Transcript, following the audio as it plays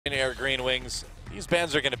Janair Green Wings. These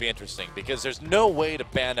bans are going to be interesting because there's no way to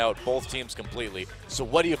ban out both teams completely. So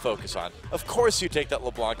what do you focus on? Of course you take that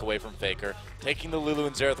LeBlanc away from Faker, taking the Lulu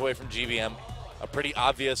and Xerath away from GBM. A pretty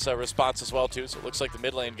obvious response as well, too. So it looks like the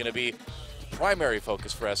mid lane going to be the primary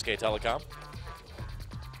focus for SK Telecom.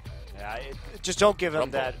 Yeah, just don't give him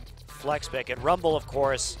Rumble. that flex pick. And Rumble, of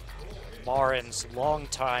course, Marin's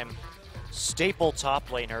longtime staple top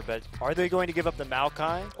laner, but are they going to give up the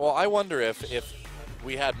Maokai? Well, I wonder if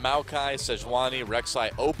we had Maokai, Sejuani,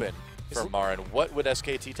 Rek'Sai open for Marin, what would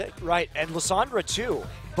SKT take? Right, and Lissandra too.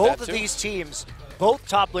 Both That of too. these teams, both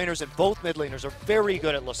top laners and both mid laners are very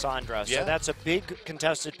good at Lissandra, Yeah. so that's a big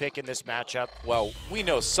contested pick in this matchup. Well, we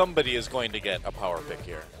know somebody is going to get a power pick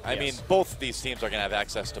here. I mean, both these teams are going to have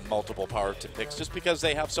access to multiple power picks just because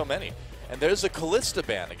they have so many. And there's a Kalista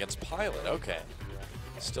ban against Pilot. Okay.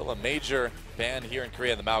 Still a major ban here in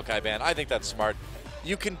Korea, the Maokai ban. I think that's smart.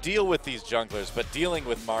 You can deal with these junglers, but dealing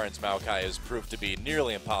with Marin's Maokai has proved to be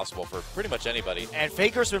nearly impossible for pretty much anybody. And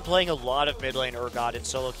Faker's been playing a lot of mid lane Urgot in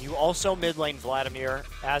solo queue, also mid lane Vladimir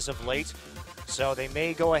as of late. So they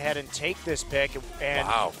may go ahead and take this pick. And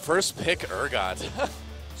Wow, first pick Urgot.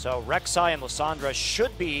 so Rek'Sai and Lissandra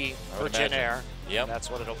should be for Janair. Yep. That's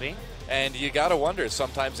what it'll be. And you got to wonder,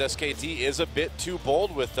 sometimes SKT is a bit too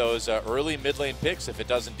bold with those early mid lane picks if it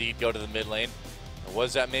does indeed go to the mid lane. Or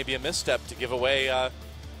was that maybe a misstep to give away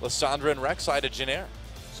Lissandra and Rek'Sai to Janair?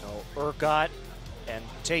 So Urgot and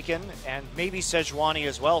Taken, and maybe Sejuani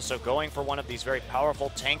as well. So going for one of these very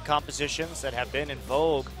powerful tank compositions that have been in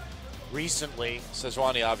vogue recently.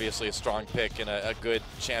 Sejuani obviously a strong pick and a good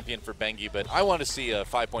champion for Bengi, but I want to see a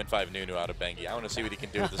 5.5 Nunu out of Bengi. I want to see what he can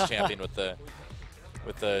do with this champion with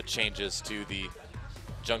the changes to the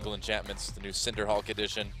jungle enchantments, the new Cinderhulk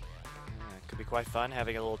edition. It could be quite fun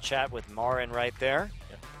having a little chat with Marin right there.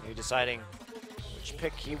 Maybe deciding which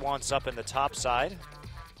pick he wants up in the top side.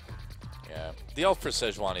 Yeah, the ult for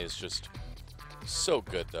Sejuani is just so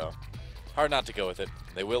good though. Hard not to go with it.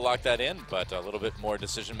 They will lock that in, but a little bit more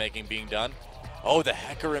decision making being done. Oh, the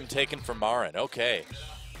Hecarim taken from Marin. Okay.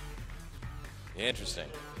 Interesting.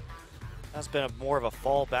 That's been more of a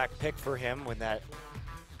fallback pick for him when that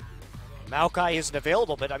Maokai isn't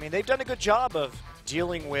available. But I mean, they've done a good job of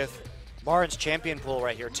dealing with Marin's champion pool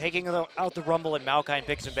right here, taking out the Rumble and Maokai and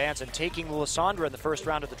picks and bans, and taking Lissandra in the first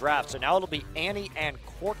round of the draft. So now it'll be Annie and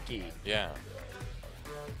Corki. Yeah.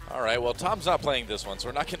 All right, well, Tom's not playing this one, so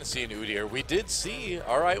we're not going to see an Udyr. We did see,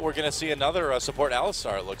 all right, we're going to see another support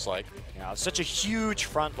Alistar, it looks like. Yeah, such a huge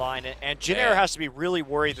front line, and Janair has to be really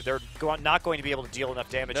worried that they're not going to be able to deal enough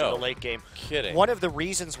damage in the late game. Kidding. One of the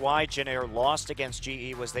reasons why Janair lost against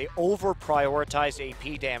GE was they over-prioritized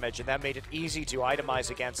AP damage, and that made it easy to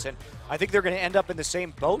itemize against, and I think they're going to end up in the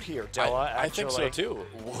same boat here, Della, I think so, too.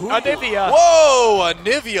 Anivia. Whoa,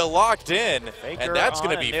 Anivia locked in, Faker and that's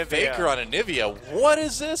going to be on Anivia. Faker on Anivia. What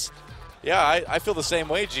is this? Yeah, I feel the same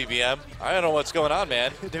way, GBM. I don't know what's going on,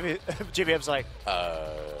 man. GBM's like,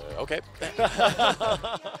 okay.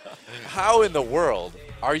 How in the world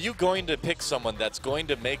are you going to pick someone that's going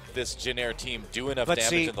to make this Janair team do enough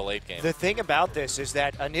damage in the late game? The thing about this is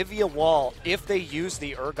that Anivia Wall, if they use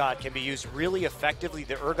the Urgot, can be used really effectively.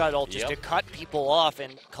 The Urgot ult just to cut people off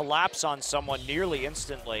and collapse on someone nearly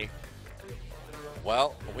instantly.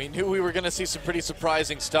 Well, we knew we were going to see some pretty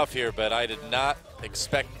surprising stuff here, but I did not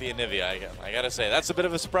expect the Anivia. I got to say, that's a bit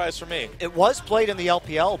of a surprise for me. It was played in the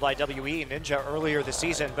LPL by WE Ninja earlier this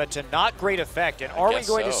season, but to not great effect. And are we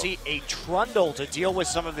going to see a Trundle to deal with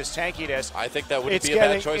some of this tankiness? I think that wouldn't be a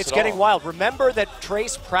bad choice It's at getting all. wild. Remember that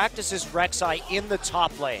Trace practices Rek'Sai in the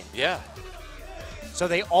top lane. Yeah. So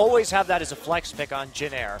they always have that as a flex pick on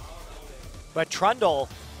Janair. But Trundle,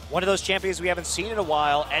 one of those champions we haven't seen in a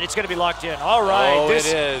while, and it's going to be locked in. All right,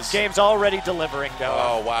 this game's already delivering, though.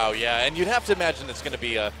 Oh, wow, yeah. And you'd have to imagine it's going to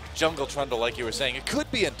be a jungle Trundle, like you were saying. It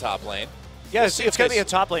could be in top lane. Yeah, it's going to be a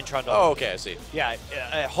top lane Trundle. Oh, okay, I see. Yeah,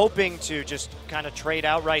 hoping to just kind of trade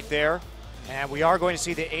out right there. And we are going to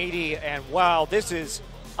see the 80, and wow, this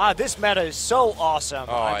meta is so awesome.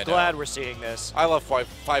 Oh, I'm glad we're seeing this. I love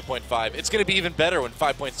 5.5. It's going to be even better when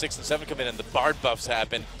 5.6 and 7 come in and the Bard buffs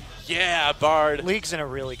happen. Yeah, Bard. League's in a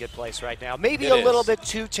really good place right now. Maybe a little bit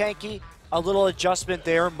too tanky. A little adjustment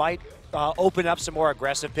there might open up some more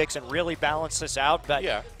aggressive picks and really balance this out. But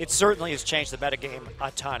it certainly has changed the metagame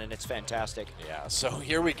a ton, and it's fantastic. Yeah, so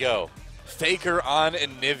here we go. Faker on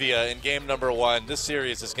Anivia in game number 1. This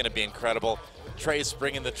series is going to be incredible. Trace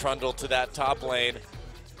bringing the Trundle to that top lane.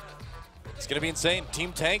 It's going to be insane.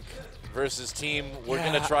 Team Tank versus team, we're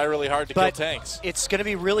going to try really hard to kill tanks. It's going to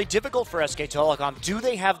be really difficult for SK Telecom. Do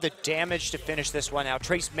they have the damage to finish this one out?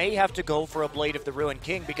 Trace may have to go for a Blade of the Ruined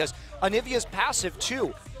King because Anivia's passive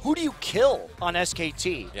too. Who do you kill on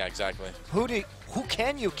SKT? Yeah, exactly. Who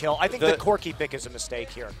can you kill? I think the Corki pick is a mistake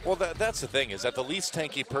here. Well, that's the thing, is that the least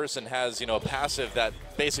tanky person has, a passive that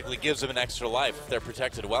basically gives them an extra life if they're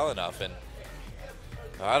protected well enough. And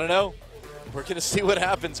I don't know. We're going to see what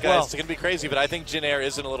happens, guys. Well, it's going to be crazy, but I think Jin Air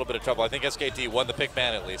is in a little bit of trouble. I think SKT won the pick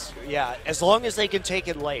ban at least. Yeah, as long as they can take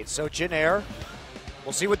it late. So Jin Air,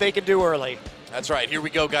 we'll see what they can do early. That's right. Here we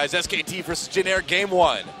go, guys. SKT versus Jin Air, game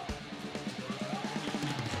 1.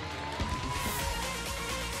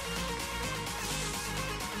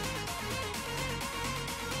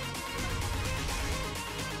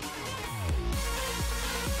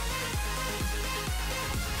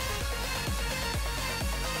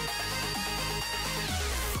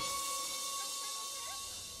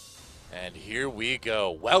 And here we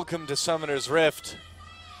go. Welcome to Summoner's Rift.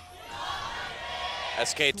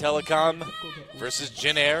 SK Telecom versus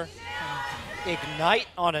Jin Air. Ignite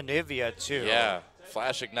on Anivia, too. Yeah,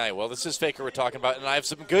 Flash Ignite. Well, this is Faker we're talking about, and I have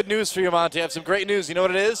some good news for you, Monty. I have some great news. You know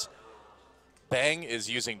what it is? Bang is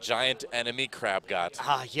using Giant Enemy Crab God.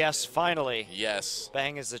 Ah, yes, finally. Yes.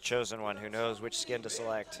 Bang is the chosen one who knows which skin to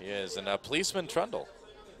select. He is, and Policeman Trundle.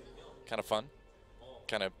 Kind of fun.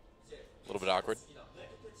 Kind of a little bit awkward.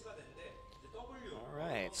 All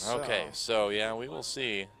right. So. Okay, so yeah, we will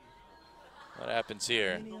see what happens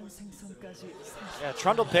here. Yeah,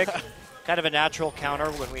 Trundle pick, kind of a natural counter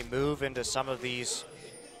when we move into some of these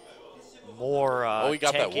more we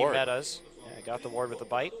got that tanky ward. metas. Yeah, got the ward with the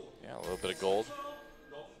bite. Yeah, a little bit of gold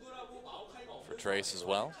for Trace as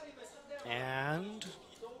well. And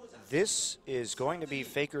this is going to be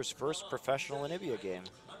Faker's first professional Anivia game.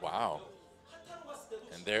 Wow.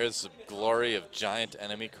 And there's the glory of Giant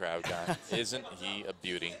Enemy Crab God. Isn't he a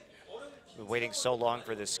beauty? Been waiting so long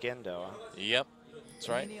for this skin, though. Yep, that's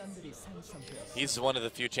right. He's one of the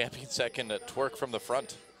few champions that can twerk from the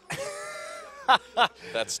front.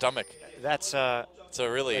 That stomach. That's it's a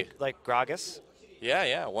really like Gragas.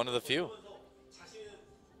 Yeah, one of the few.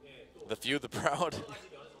 The few, the proud.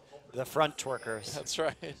 The front twerkers. That's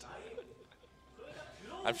right.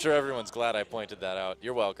 I'm sure everyone's glad I pointed that out.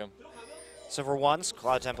 You're welcome. So for once,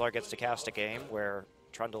 Cloud Templar gets to cast a game where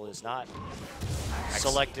Trundle is not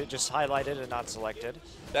selected, just highlighted and not selected.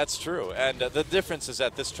 That's true, and the difference is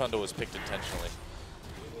that this Trundle was picked intentionally.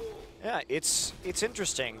 Yeah, it's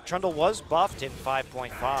interesting. Trundle was buffed in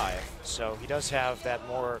 5.5, so he does have that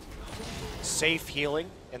more safe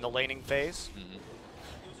healing in the laning phase.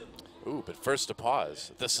 Mm-hmm. Ooh, but first to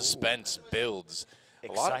pause. The suspense builds.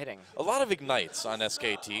 Exciting. A lot of ignites on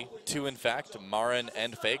SKT. 2, in fact, Marin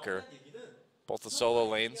and Faker. Both the solo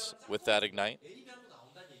lanes with that ignite.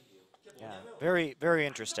 Yeah, very, very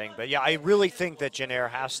interesting. But yeah, I really think that Jin Air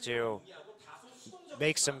has to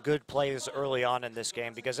make some good plays early on in this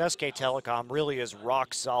game because SK Telecom really is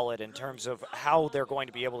rock solid in terms of how they're going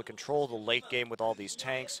to be able to control the late game with all these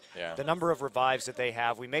tanks. Yeah. The number of revives that they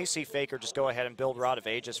have. We may see Faker just go ahead and build Rod of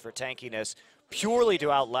Ages for tankiness purely to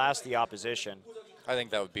outlast the opposition. I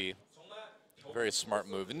think that would be a very smart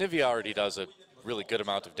move. And Nivea already does a really good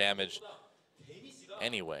amount of damage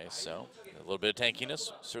anyway, so a little bit of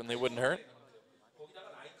tankiness certainly wouldn't hurt.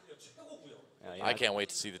 I can't wait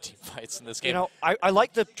to see the team fights in this game. You know, I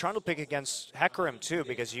like the Trundle pick against Hecarim too,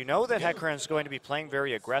 because you know that Hecarim is going to be playing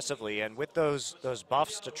very aggressively, and with those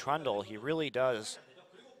buffs to Trundle, he really does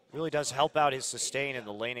help out his sustain in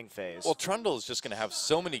the laning phase. Well, Trundle is just going to have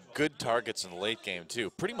so many good targets in the late game too.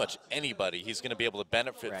 Pretty much anybody he's going to be able to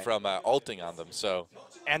benefit from ulting on them. So.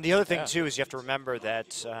 And the other thing too is you have to remember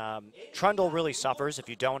that Trundle really suffers if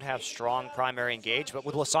you don't have strong primary engage, but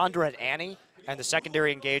with Lysandra and Annie and the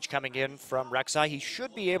secondary engage coming in from Rek'Sai, he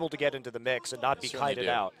should be able to get into the mix and not be kited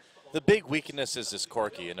out. The big weakness is this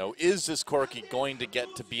Corki. You know, is this Corki going to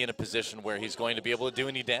get to be in a position where he's going to be able to do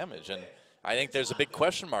any damage? And I think there's a big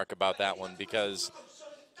question mark about that one because,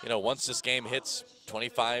 you know, once this game hits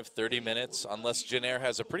 25, 30 minutes, unless Jin Air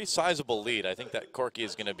has a pretty sizable lead, I think that Corki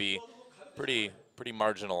is going to be pretty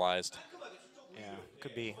marginalized. Yeah,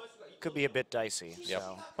 could be a bit dicey. Yep.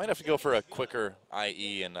 So. Might have to go for a quicker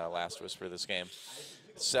IE in Last Whisper this game.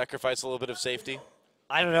 Sacrifice a little bit of safety.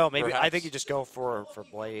 I don't know. Maybe perhaps. I think you just go for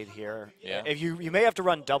Blade here. Yeah. If you may have to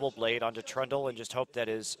run double Blade onto Trundle and just hope that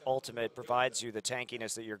his ultimate provides you the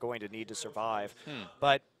tankiness that you're going to need to survive.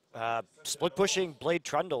 But split pushing Blade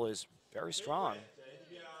Trundle is very strong.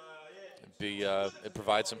 It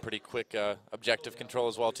provides some pretty quick objective control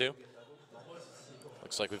as well too.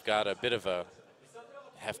 Looks like we've got a bit of a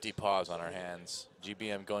Hefty paws on our hands.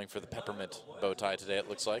 GBM going for the peppermint bow tie today, it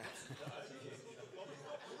looks like.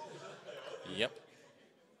 Yep.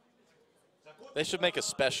 They should make a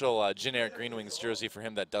special generic Green Wings jersey for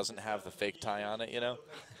him that doesn't have the fake tie on it, you know?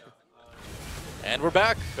 And we're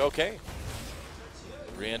back. Okay.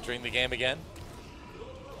 Re-entering the game again.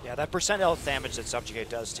 Yeah, that percent health damage that Subjugate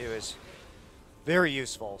does too is very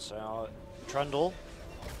useful. So Trundle,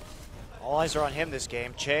 all eyes are on him this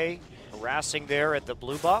game. Che harassing there at the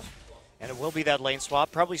blue buff, and it will be that lane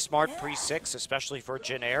swap. Probably smart pre-6, especially for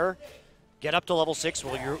Jin Air. Get up to level 6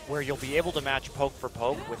 where you'll be able to match poke for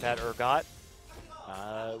poke with that Urgot,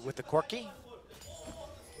 with the Corki.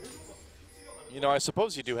 You know, I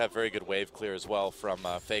suppose you do have very good wave clear as well from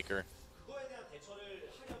Faker.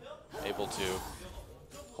 Able to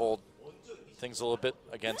hold things a little bit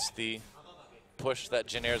against the push that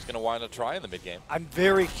Jin Air is going to want to try in the mid game. I'm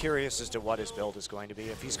very curious as to what his build is going to be.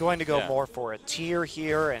 If he's going to go more for a tier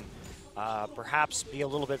here and perhaps be a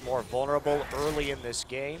little bit more vulnerable early in this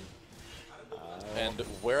game. And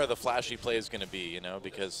where are the flashy plays going to be, you know,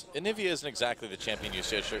 because Anivia isn't exactly the champion you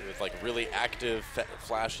associate with like really active,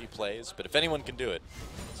 flashy plays, but if anyone can do it,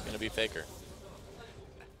 it's going to be Faker.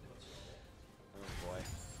 Oh boy.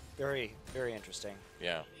 Very, very interesting.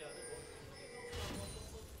 Yeah.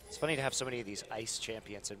 It's funny to have so many of these ice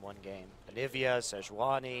champions in one game. Anivia,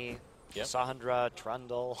 Sejuani, Sandra,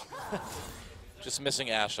 Trundle. Just missing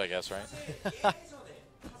Ashe, I guess, right? I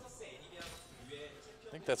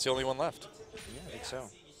think that's the only one left. Yeah, I think so.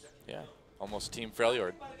 Yeah, almost Team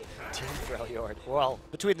Freljord. Team Freljord. Well,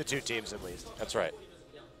 between the two teams at least. That's right.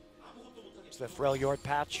 It's the Freljord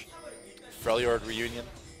patch. Freljord reunion.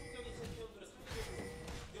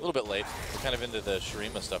 A little bit late. We're kind of into the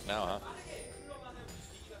Shurima stuff now, huh?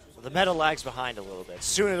 The meta lags behind a little bit.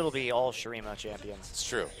 Soon it'll be all Shurima champions. It's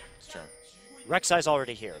true. It's true. Rek'Sai's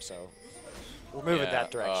already here, so we're moving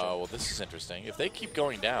that direction. Oh, well, this is interesting. If they keep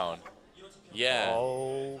going down, Okay.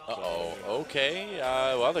 Uh-oh. Okay.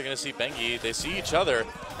 Well, they're going to see Bengi. They see each other,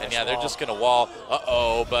 and they're just going to wall.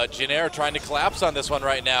 Uh-oh, but Jin Air trying to collapse on this one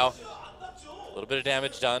right now. A little bit of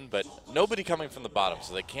damage done, but nobody coming from the bottom,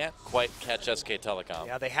 so they can't quite catch SK Telecom.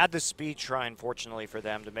 Yeah, they had the speed shrine, fortunately for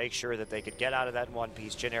them, to make sure that they could get out of that in one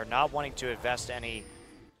piece. Jin Air not wanting to invest any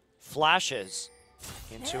flashes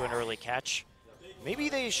into an early catch. Maybe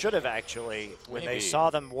they should have, actually, when they saw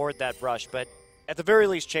them ward that brush, but at the very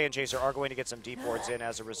least, Che and Chaser are going to get some deep wards in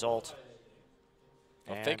as a result.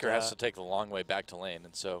 Well, Faker has to take the long way back to lane,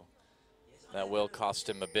 and so that will cost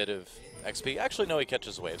him a bit of XP. Actually, no, he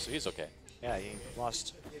catches a wave, so he's okay. Yeah, he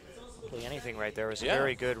lost hardly anything right there. It was a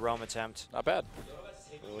very good roam attempt. Not bad.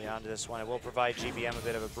 Early on to this one. It will provide GBM a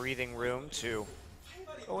bit of a breathing room to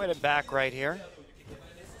go ahead and back right here.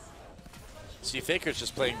 See, Faker's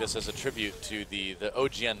just playing this as a tribute to the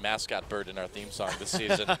OGN mascot bird in our theme song this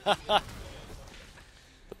season. The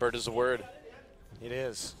bird is a word. It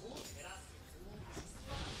is.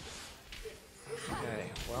 Okay,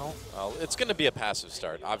 well, it's going to be a passive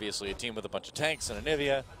start. Obviously, a team with a bunch of tanks and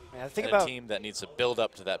Anivia, and a team that needs to build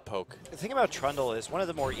up to that poke. The thing about Trundle is one of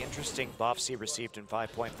the more interesting buffs he received in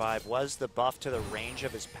 5.5 was the buff to the range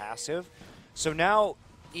of his passive. So now,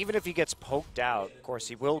 even if he gets poked out, of course,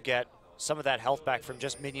 he will get some of that health back from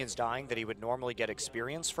just minions dying that he would normally get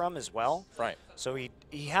experience from as well. Right. So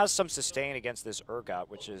he has some sustain against this Urgot,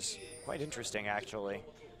 which is quite interesting, actually.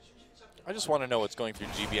 I just want to know what's going through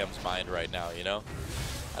GBM's mind right now, you know?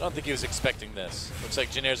 I don't think he was expecting this. Looks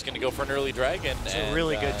like Jin Air's going to go for an early dragon. It's a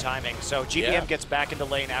really good timing. So GBM gets back into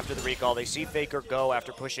lane after the recall. They see Faker go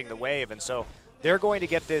after pushing the wave, and so they're going to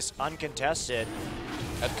get this uncontested.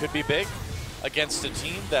 That could be big against a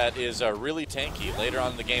team that is really tanky. Later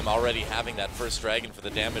on in the game, already having that first dragon for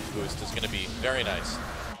the damage boost is going to be very nice.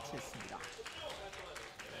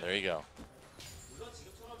 There you go.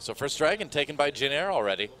 So first dragon taken by Jin Air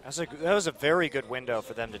already. That was a very good window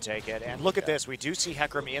for them to take it. And look at this. We do see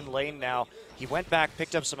Hecarim in lane now. He went back,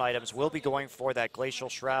 picked up some items, will be going for that Glacial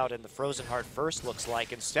Shroud and the Frozen Heart first, looks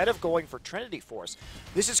like, instead of going for Trinity Force.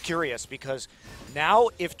 This is curious because now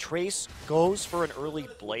if Trace goes for an early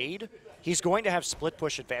Blade, he's going to have split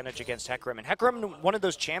push advantage against Hecarim. And Hecarim, one of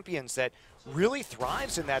those champions that really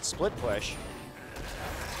thrives in that split push.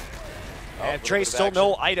 And Trey's still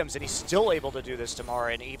no items, and he's still able to do this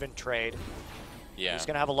tomorrow and even trade. Yeah. He's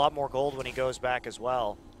going to have a lot more gold when he goes back as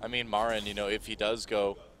well. I mean, Marin, you know, if he does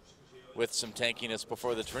go with some tankiness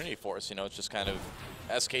before the Trinity Force, you know, it's just kind of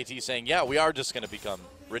SKT saying, yeah, we are just going to become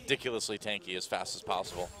ridiculously tanky as fast as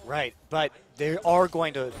possible. Right, but they are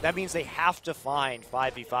going to, that means they have to find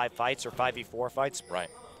 5v5 fights or 5v4 fights. Right.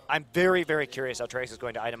 I'm very, very curious how Trace is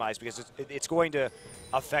going to itemize because it's going to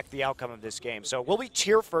affect the outcome of this game. So we'll be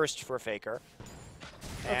tier first for Faker.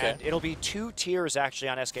 And it'll be 2 tiers actually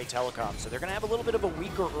on SK Telecom. So they're going to have a little bit of a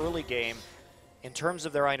weaker early game in terms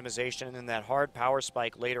of their itemization and then that hard power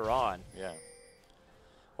spike later on. Yeah.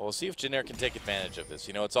 Well, we'll see if Jin Air can take advantage of this.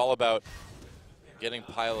 You know, it's all about getting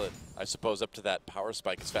Pilot, I suppose, up to that power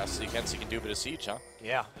spike as fast as he can so he can do a bit of siege, huh?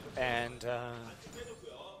 Yeah, and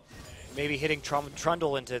maybe hitting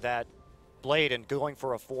Trundle into that blade and going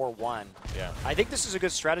for a 4-1. Yeah. I think this is a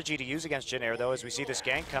good strategy to use against Jin Air, though, as we see this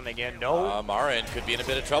gank coming in. No. Marin could be in a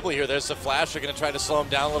bit of trouble here. There's the flash. They're going to try to slow him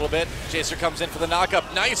down a little bit. Chaser comes in for the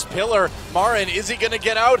knockup. Nice pillar. Marin, is he going to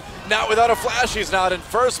get out? Not without a flash. He's not. And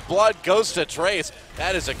first blood goes to Trace.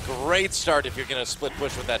 That is a great start if you're going to split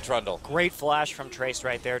push with that Trundle. Great flash from Trace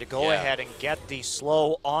right there to go ahead and get the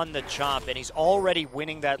slow on the chomp, and he's already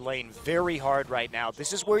winning that lane very hard right now.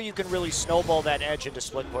 This is where you can really snowball that edge into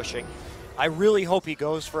split pushing. I really hope he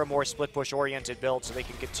goes for a more split push oriented build so they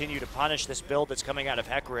can continue to punish this build that's coming out of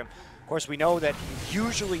Hecarim. Of course, we know that you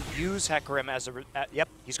usually use Hecarim as a... yep,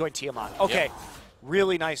 he's going Tiamat. Okay,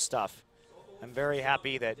 really nice stuff. I'm very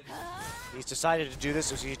happy that he's decided to do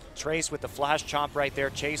this as he Trace with the flash chomp right there.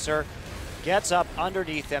 Chaser gets up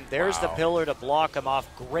underneath him. There's the pillar to block him off.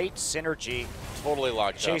 Great synergy. Totally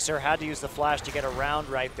locked up. Chaser had to use the flash to get around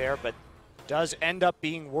right there, but does end up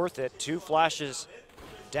being worth it. 2 flashes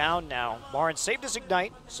down now. Marin saved his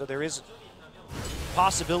Ignite, so there is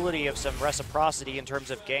possibility of some reciprocity in terms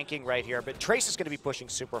of ganking right here, but Trace is going to be pushing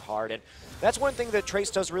super hard, and that's one thing that Trace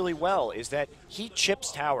does really well, is that he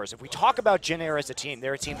chips towers. If we talk about Jin Air as a team,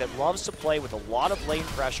 they're a team that loves to play with a lot of lane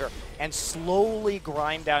pressure and slowly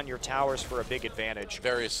grind down your towers for a big advantage.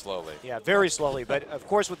 Very slowly. Yeah, very slowly, but of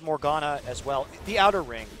course with Morgana as well, the outer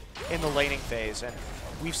ring in the laning phase, and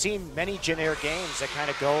we've seen many Jin Air games that kind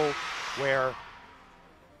of go where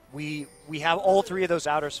we have all 3 of those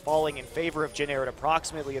outers falling in favor of Jin Air at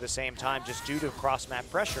approximately at the same time just due to cross-map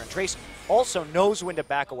pressure. And Trace also knows when to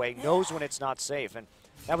back away, knows when it's not safe. And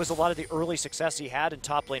that was a lot of the early success he had in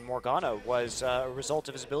top lane Morgana was a result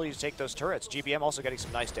of his ability to take those turrets. GBM also getting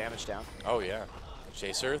some nice damage down. Oh, yeah.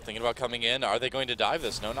 Chaser thinking about coming in. Are they going to dive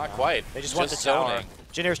this? No, not quite. They just want the tower.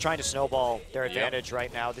 Jin Air's trying to snowball their advantage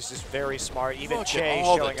right now. This is very smart. Even Che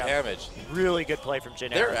showing the damage. Up. Really good play from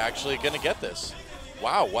Jin Air. They're actually going to get this.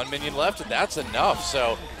 Wow, 1 minion left, and that's enough.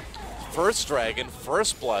 So, first dragon,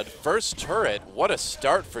 first blood, first turret. What a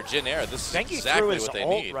start for Jin Air. This is exactly what they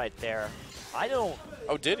need. Right there. I don't.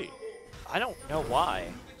 Oh, did he? I don't know why.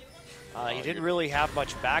 He didn't really have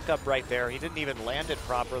much backup right there. He didn't even land it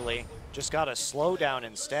properly. Just got a slowdown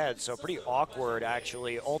instead. So pretty awkward,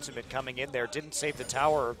 actually. Ultimate coming in there. Didn't save the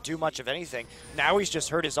tower or do much of anything. Now he's just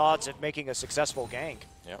hurt his odds at making a successful gank.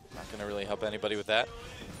 Yep, not going to really help anybody with that.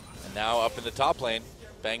 And now up in the top lane,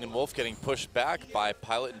 Bang & Wolf getting pushed back by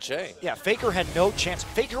Pilot and Che. Yeah, Faker had no chance.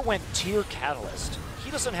 Faker went tier Catalyst.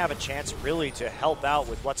 He doesn't have a chance really to help out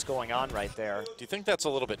with what's going on right there. Do you think that's a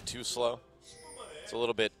little bit too slow? It's a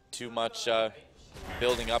little bit too much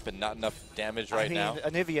building up and not enough damage right now?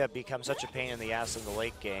 Anivia becomes such a pain in the ass in the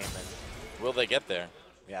late game. And will they get there?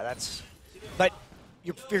 Yeah, that's... But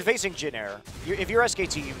you're facing Jin Air. If you're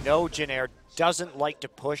SKT, you know Jin Air doesn't like to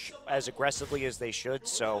push as aggressively as they should,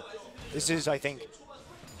 so this is, I think,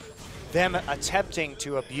 them attempting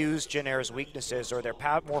to abuse Jin Air's weaknesses or their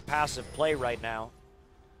more passive play right now.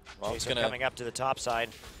 Well, Jason coming up to the top side.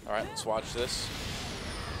 All right, let's watch this.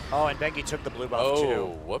 Oh, and Bengi took the blue buff too.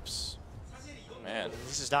 Oh, whoops. Man.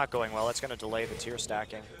 This is not going well. That's going to delay the tier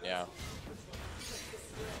stacking. Yeah.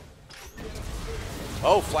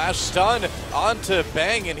 Oh, flash stun onto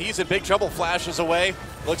Bang, and he's in big trouble. Flashes away.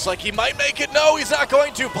 Looks like he might make it. No, he's not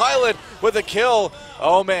going to. Pilot with a kill.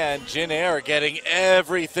 Oh, man, Jin Air getting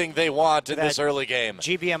everything they want in this early game.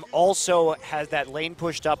 GBM also has that lane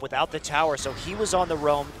pushed up without the tower, so he was on the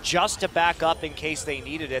roam just to back up in case they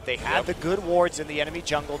needed it. They had the good wards in the enemy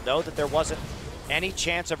jungle, know that there wasn't any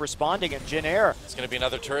chance of responding, and Jin Air. It's going to be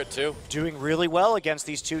another turret too. Doing really well against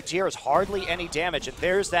these 2 tiers. Hardly any damage, and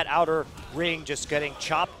there's that outer ring just getting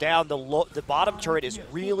chopped down. The bottom turret is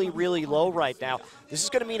really, really low right now. This is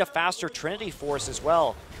going to mean a faster Trinity Force as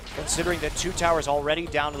well, considering that 2 towers already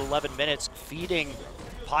down in 11 minutes, feeding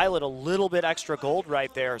Pilot a little bit extra gold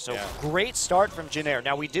right there. So great start from Jin Air.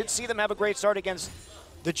 Now, we did see them have a great start against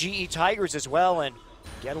the GE Tigers as well, and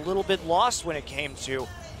get a little bit lost when it came to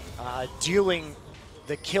dealing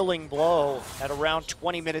the killing blow at around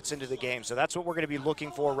 20 minutes into the game. So that's what we're going to be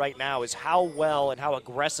looking for right now, is how well and how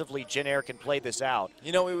aggressively Jin Air can play this out.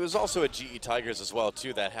 You know, it was also a GE Tigers as well,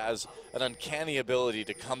 too, that has an uncanny ability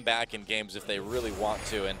to come back in games if they really want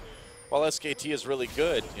to. And while SKT is really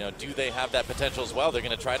good, you know, do they have that potential as well? They're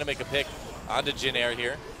going to try to make a pick onto Jin Air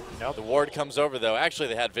here. Nope. The ward comes over, though. Actually,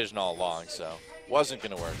 they had vision all along, so wasn't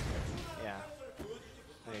going to work. Yeah.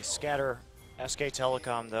 They scatter SK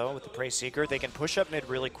Telecom, though, with the Prey Seeker. They can push up mid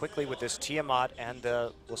really quickly with this Tiamat and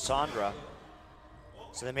the Lysandra.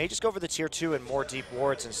 So they may just go for the tier 2 and more deep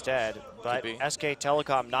wards instead. But SK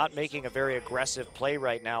Telecom not making a very aggressive play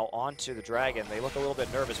right now onto the Dragon. They look a little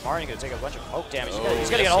bit nervous. Marian going to take a bunch of poke damage. He's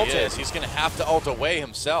going to get ulted. He's going to have to ult away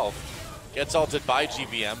himself. Gets ulted by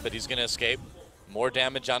GBM, but he's going to escape. More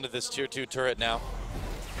damage onto this tier 2 turret now.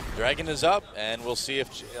 Dragon is up, and we'll see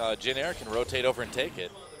if Jin Air can rotate over and take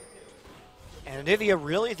it. And Anivia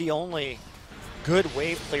really the only good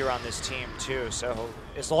wave clear on this team too, so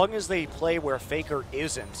as long as they play where Faker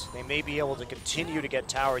isn't, they may be able to continue to get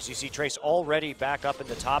towers. You see Trace already back up in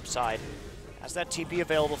the top side. Has that TP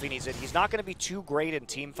available if he needs it. He's not going to be too great in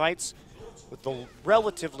team fights with the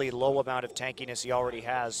relatively low amount of tankiness he already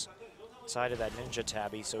has inside of that Ninja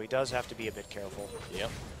Tabby, so he does have to be a bit careful.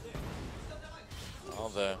 Yep. All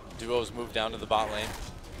the duos move down to the bot lane.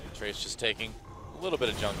 Trace just taking a little bit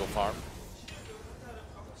of jungle farm.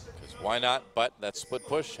 Why not? But that split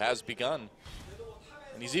push has begun.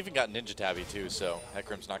 And he's even got Ninja Tabby too, so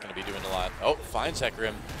Hecarim's not going to be doing a lot. Oh, finds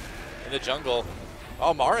Hecarim in the jungle.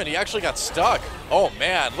 Oh, Marin, he actually got stuck. Oh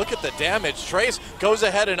man, look at the damage. Trace goes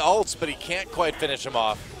ahead and ults, but he can't quite finish him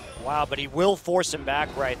off. Wow, but he will force him back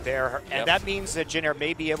right there. And that means that Jin Air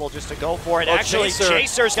may be able just to go for it. Oh, actually,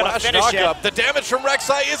 Chaser's going to finish it. The damage from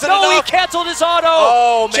Rek'Sai isn't enough. No, he canceled his auto.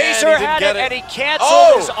 Oh, man, Chaser had it, and he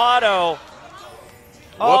canceled his auto.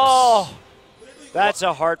 Oh, that's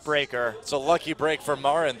a heartbreaker. It's a lucky break for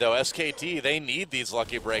Marin, though. SKT, they need these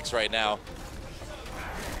lucky breaks right now.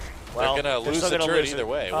 Well, they're going to lose the turret either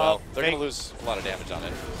way. Well, they're going to lose a lot of damage on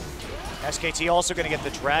it. SKT also going to get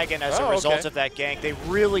the Dragon as a result of that gank. They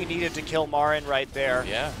really needed to kill Marin right there.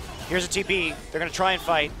 Yeah. Here's a TP. They're going to try and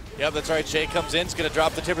fight. Yeah, that's right. Shay comes in. He's going to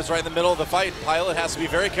drop the tippers right in the middle of the fight. Pilot has to be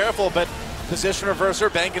very careful, but position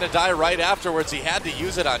reverser. Bang going to die right afterwards. He had to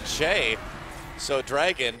use it on Shay. So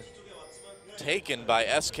Dragon taken by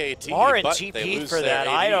SKT. Marin TP'd for that.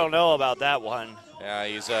 I don't know about that one. Yeah,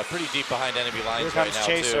 he's pretty deep behind enemy lines Here right comes now,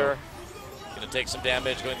 Chaser. Going to take some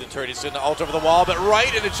damage, going to the turret. He's going to ult over the wall, but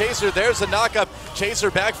right into Chaser. There's the knockup. Chaser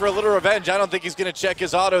back for a little revenge. I don't think he's going to check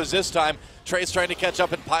his autos this time. Trace trying to catch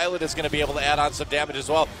up, and Pilot is going to be able to add on some damage as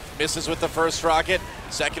well. Misses with the first rocket.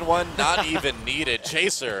 Second one, not even needed.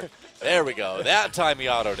 Chaser, there we go. That time he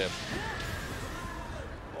autoed him.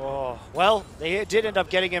 Oh, well, they did end up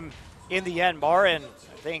getting him in the end. Marin,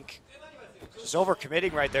 I think, just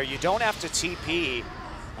overcommitting right there. You don't have to TP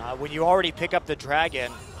when you already pick up the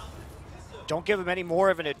Dragon. Don't give him any more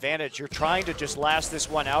of an advantage. You're trying to just last this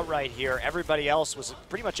one out right here. Everybody else was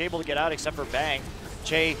pretty much able to get out except for Bang.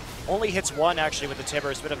 Che only hits one actually with the Timber.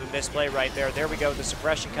 It's a bit of a misplay right there. There we go, the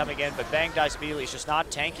suppression coming in, but Bang dies immediately. He's just not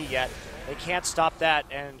tanky yet. They can't stop that,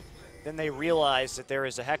 and then they realize that there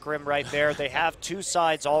is a Hecarim right there. They have two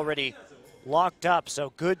sides already locked up,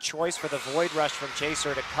 so good choice for the Void Rush from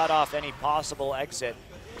Chaser to cut off any possible exit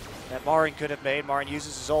that Marin could have made. Marin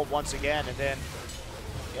uses his ult once again, and then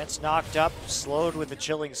gets knocked up, slowed with the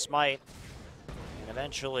Chilling Smite, and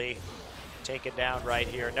eventually taken down right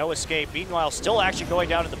here. No escape. Meanwhile, still actually going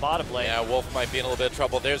down to the bottom lane. Yeah, Wolf might be in a little bit of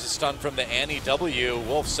trouble. There's a stun from the Annie W.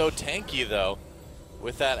 Wolf so tanky, though,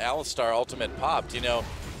 with that Alistar ultimate popped. You know,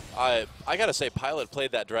 I got to say, Pilot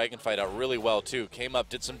played that Dragon fight out really well, too. Came up,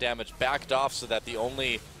 did some damage, backed off so that the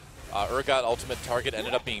only Urgot ultimate target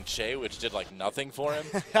ended up being Che, which did like nothing for him.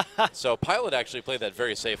 So Pilot actually played that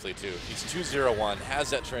very safely, too. He's 2-0-1,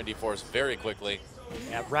 has that Trinity Force very quickly.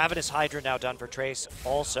 Yeah, Ravenous Hydra now done for Trace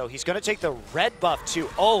also. He's going to take the red buff, too.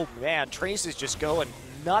 Oh, man, Trace is just going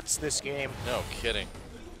nuts this game. No kidding.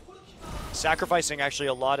 Sacrificing actually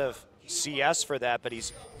a lot of CS for that, but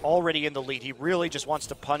he's already in the lead. He really just wants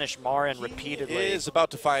to punish Marin repeatedly. He is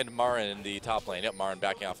about to find Marin in the top lane. Yep, Marin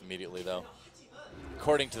backing off immediately, though.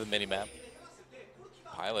 According to the minimap.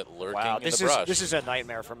 Pilot lurking in the brush. This is a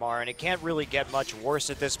nightmare for Marin. It can't really get much worse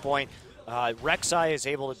at this point. Rek'Sai is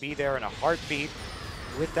able to be there in a heartbeat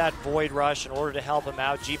with that Void Rush in order to help him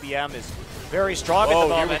out. GBM is very strong at the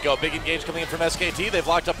moment. Oh, here we go. Big engage coming in from SKT. They've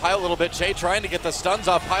locked up Pilot a little bit. Che trying to get the stuns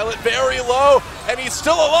off Pilot. Very low, and he's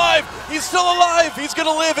still alive. He's still alive. He's going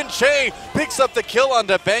to live, and Che picks up the kill on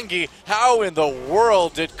Bengi. How in the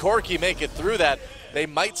world did Corki make it through that? They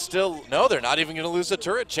might still, no, they're not even going to lose the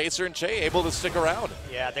turret. Chaser and Che able to stick around.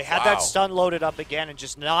 Yeah, they had that stun loaded up again and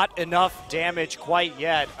just not enough damage quite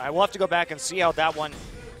yet. I will have to go back and see how that one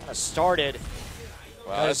started.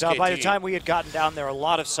 Well, by the time we had gotten down there, a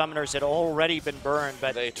lot of summoners had already been burned.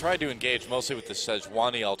 But they tried to engage mostly with the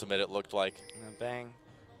Sejuani ultimate, it looked like. Bang.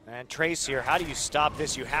 And Trace here, how do you stop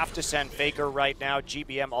this? You have to send Faker right now.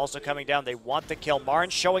 GBM also coming down. They want the kill. Marin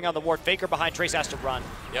showing on the ward. Faker behind. Trace has to run.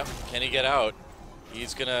 Yep. Can he get out?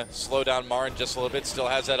 He's going to slow down Marin just a little bit. Still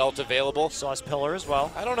has that ult available. Sauce Pillar as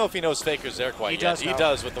well. I don't know if he knows Faker's there quite yet. He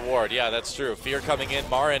does with the ward. Yeah, that's true. Fear coming in.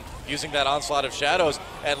 Marin using that onslaught of shadows.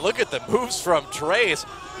 And look at the moves from Trace.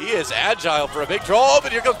 He is agile for a big draw. Oh,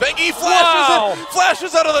 but here comes Bengi.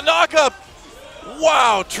 Flashes out of the knockup.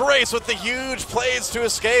 Wow, Trace with the huge plays to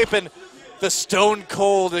escape. And the stone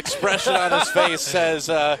cold expression on his face says,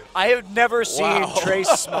 I have never seen Trace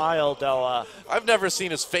smile, Doa. I've never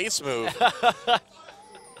seen his face move.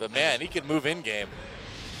 But man, he can move in game.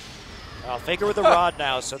 Faker with the rod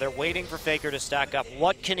now, so they're waiting for Faker to stack up.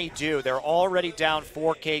 What can he do? They're already down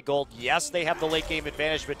 4K gold. Yes, they have the late game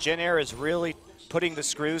advantage, but Jin Air is really putting the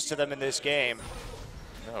screws to them in this game.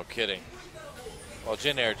 No kidding. Well,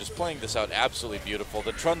 Jin Air just playing this out absolutely beautiful.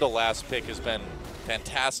 The Trundle last pick has been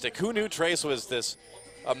fantastic. Who knew Trace was this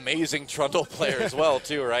amazing Trundle player as well,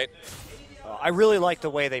 too, right? I really like the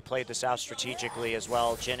way they played this out strategically as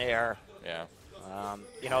well, Jin Air. Yeah.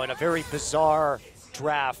 You know, in a very bizarre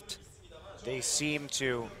draft, they seem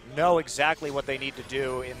to know exactly what they need to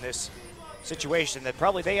do in this situation that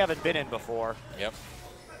probably they haven't been in before. Yep.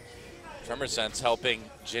 Tremor Sense helping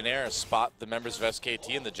Jin Air spot the members of SKT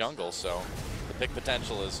in the jungle, so the pick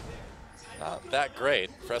potential is not that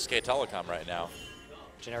great for SK Telecom right now.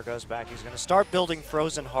 Jin Air goes back. He's going to start building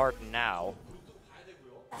Frozen Heart now.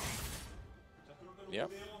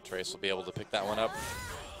 Yep. Trace will be able to pick that one up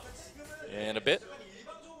in a bit.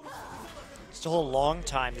 Still a long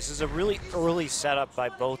time. This is a really early setup by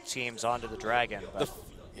both teams onto the Dragon.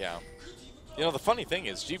 Yeah. You know, the funny thing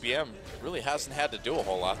is GBM really hasn't had to do a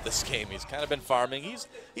whole lot this game. He's kind of been farming.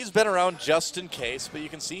 He's been around just in case, but you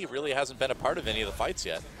can see he really hasn't been a part of any of the fights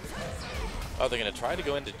yet. Oh, they're going to try to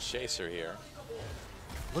go into Chaser here.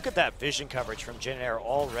 Look at that vision coverage from Jin Air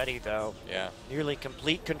already, though. Yeah. Nearly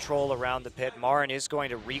complete control around the pit. Marin is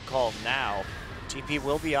going to recall now. TP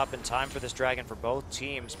will be up in time for this Dragon for both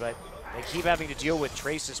teams, but they keep having to deal with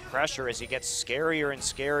Trace's pressure as he gets scarier and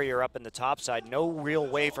scarier up in the top side. No real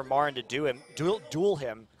way for Marin to duel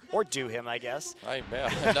him, or do him, I guess.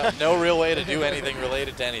 No real way to do anything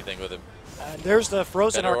related to anything with him. There's the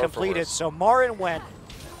Frozen Heart completed. So Marin went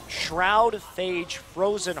Shroud, Phage,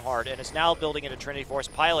 Frozen Heart, and is now building into Trinity Force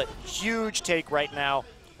Pilot. Huge take right now,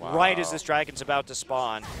 right as this Dragon's about to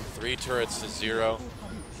spawn. 3 turrets to 0.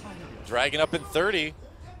 Dragon up in 30.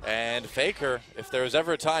 And Faker, if there was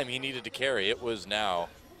ever a time he needed to carry, it was now.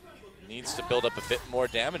 Needs to build up a bit more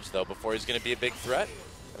damage, though, before he's going to be a big threat.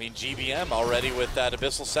 I mean, GBM already with that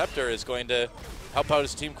Abyssal Scepter is going to help out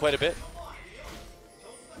his team quite a bit.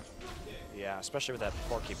 Yeah, especially with that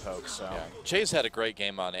Porky poke. So. Yeah. Chase had a great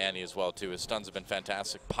game on Annie as well, too. His stuns have been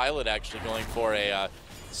fantastic. Pilot actually going for a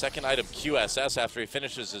second item QSS after he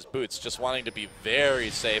finishes his boots, just wanting to be very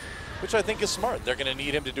safe, which I think is smart. They're going to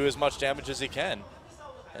need him to do as much damage as he can.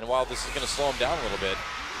 And while this is going to slow him down a little bit,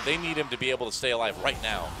 they need him to be able to stay alive right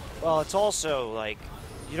now. Well, it's also like,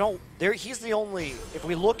 he's the only, if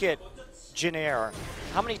we look at Jin Air,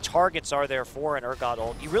 how many targets are there for an Urgot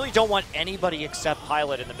ult? You really don't want anybody except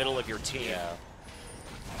Pilot in the middle of your team. Yeah.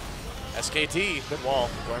 SKT. Good wall.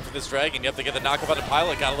 Going for this Dragon. You have to get the knockup on the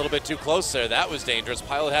Pilot. Got a little bit too close there. That was dangerous.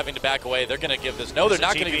 Pilot having to back away. They're going to give this. No, they're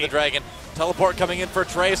not going to give the Dragon. Teleport coming in for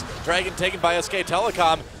Trace. Dragon taken by SK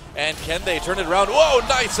Telecom. And can they turn it around? Whoa,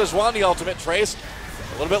 nice Sejuani ultimate. Trace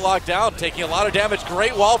a little bit locked down, taking a lot of damage.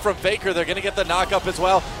 Great wall from Faker. They're going to get the knockup as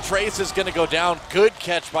well. Trace is going to go down. Good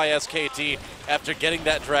catch by SKT after getting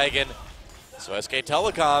that Dragon. So SK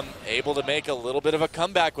Telecom able to make a little bit of a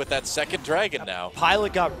comeback with that second Dragon now.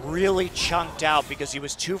 Pilot got really chunked out because he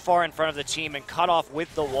was too far in front of the team and cut off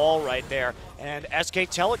with the wall right there. And SK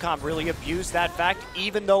Telecom really abused that fact,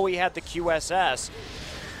 even though he had the QSS.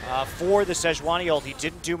 For the Sejuani ult, he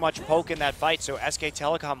didn't do much poke in that fight, so SK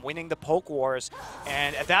Telecom winning the poke wars.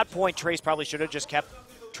 And at that point, Trace probably should have just kept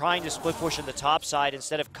trying to split push in the top side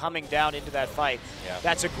instead of coming down into that fight. Yeah.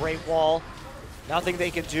 That's a great wall. Nothing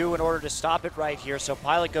they can do in order to stop it right here, so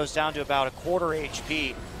Pilot goes down to about a quarter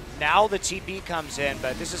HP. Now the TP comes in,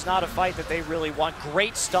 but this is not a fight that they really want.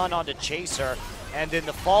 Great stun onto Chaser, and then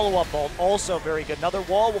the follow-up ult also very good. Another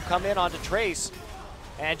wall will come in onto Trace,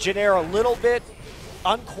 and Jin Air a little bit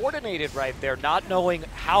uncoordinated right there, not knowing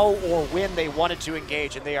how or when they wanted to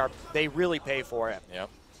engage, and they really pay for it. Yep.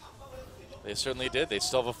 They certainly did. They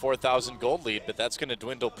still have a 4,000 gold lead, but that's going to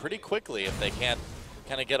dwindle pretty quickly if they can't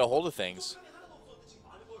kind of get a hold of things.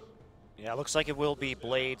 Yeah, looks like it will be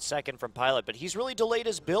Blade second from Pilot, but he's really delayed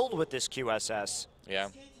his build with this QSS. Yeah.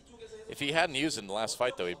 If he hadn't used it in the last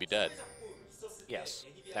fight, though, he'd be dead. Yes,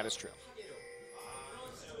 that is true.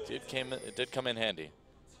 It did come in handy.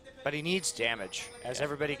 But he needs damage as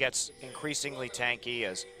everybody gets increasingly tanky.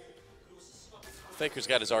 As Faker's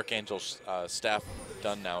got his Archangel staff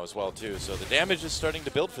done now as well, too. So the damage is starting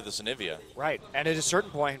to build for this Anivia. Right, and at a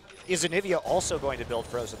certain point, is Anivia also going to build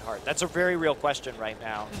Frozen Heart? That's a very real question right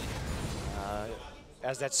now.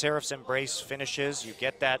 As that Seraph's Embrace finishes, you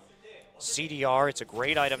get that CDR. It's a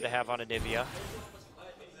great item to have on Anivia.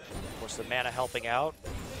 Of course, the mana helping out.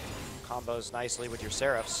 Combos nicely with your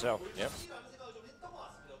Seraphs, so. Yep.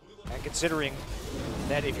 And considering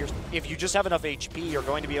that if you just have enough HP, you're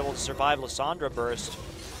going to be able to survive Lissandra Burst.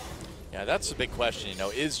 Yeah, that's the big question, you know.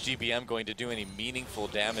 Is GBM going to do any meaningful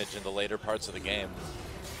damage in the later parts of the game?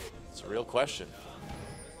 It's a real question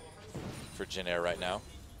for Jin Air right now.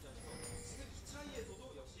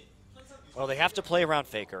 Well, they have to play around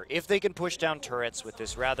Faker. If they can push down turrets with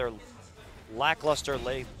this rather lackluster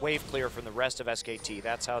wave clear from the rest of SKT,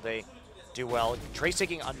 that's how they do well. Trace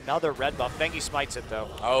taking another red buff. Bengi smites it, though.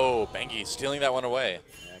 Oh, Bengi stealing that one away.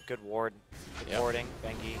 Yeah, good ward. Good warding.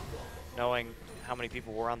 Bengi knowing how many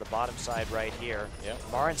people were on the bottom side right here. Yep.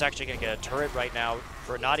 Marin's actually going to get a turret right now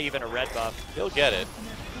for not even a red buff. He'll get it.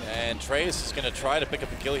 And Trace is going to try to pick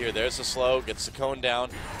up a kill here. There's the slow, gets the cone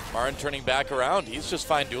down. Marin turning back around. He's just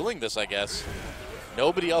fine dueling this, I guess.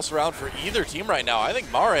 Nobody else around for either team right now. I think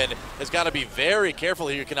Marin has got to be very careful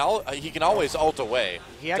here. He can always ult away.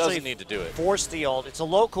 He actually doesn't need to do it. Force the ult. It's a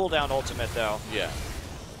low cooldown ultimate, though. Yeah.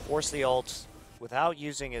 Force the ult without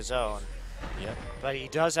using his own. Yep. But he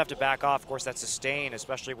does have to back off. Of course, that's a stain,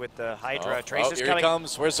 especially with the Hydra. Trace is here coming. He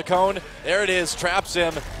comes. Where's the cone? There it is. Traps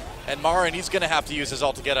him. And Marin, he's going to have to use his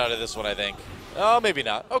ult to get out of this one, I think. Oh, maybe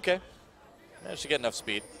not. Okay. That should get enough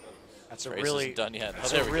speed. That's Trace a really, isn't done yet.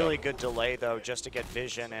 that's a really good delay, though, just to get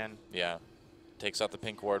vision in. Yeah. Takes out the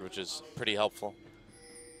pink ward, which is pretty helpful.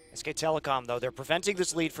 SK Telecom, though, they're preventing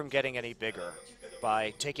this lead from getting any bigger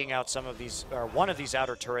by taking out some of these, or one of these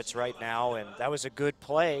outer turrets right now, and that was a good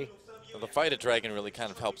play. Well, the fight at Dragon really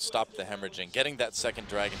kind of helped stop the hemorrhaging. Getting that second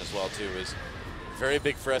Dragon as well, too, is very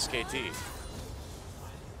big for SKT.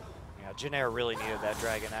 Yeah, Jin Air really needed that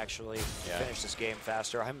Dragon, actually, to finish this game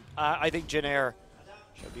faster. I think Jin Air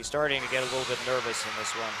should be starting to get a little bit nervous in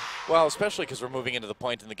this one. Well, especially because we're moving into the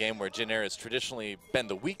point in the game where Jin Air has traditionally been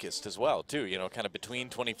the weakest as well, too. You know, kind of between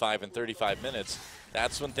 25 and 35 minutes.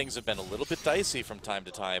 That's when things have been a little bit dicey from time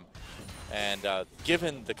to time. And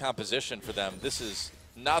given the composition for them, this is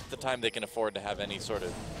not the time they can afford to have any sort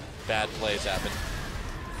of bad plays happen.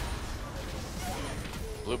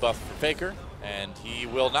 Blue buff for Faker, and he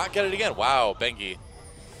will not get it again. Wow, Bengi.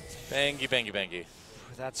 Bengi, Bengi, Bengi.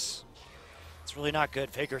 It's really not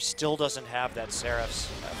good. Faker still doesn't have that Seraphs.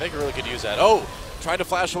 Faker really could use that. Oh, trying to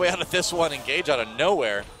flash away out of this one, engage out of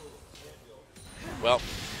nowhere. Well,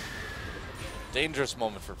 dangerous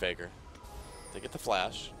moment for Faker. They get the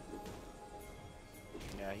flash.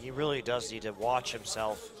 Yeah, he really does need to watch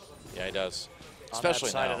himself. Yeah, he does. On Especially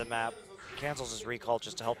that side now. of the map. Cancels his recall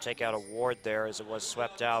just to help take out a ward there as it was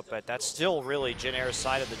swept out, but that's still really Jin Air's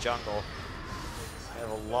side of the jungle. They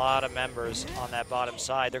have a lot of members on that bottom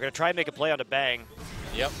side. They're going to try and make a play onto Bang.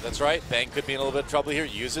 Yep, that's right. Bang could be in a little bit of trouble here.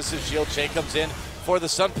 Uses his shield. Che comes in for the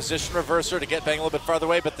stun position reverser to get Bang a little bit farther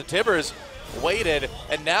away, but the Tibbers waited,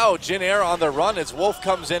 and now Jin Air on the run as Wolf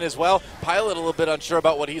comes in as well. Pilot a little bit unsure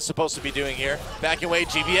about what he's supposed to be doing here. Backing away,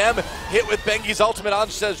 GBM hit with Bengi's ultimate on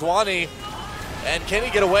Sejuani. And can he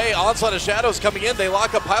get away? Onslaught of Shadows coming in. They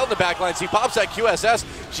lock up Pilot in the backlines. He pops that QSS.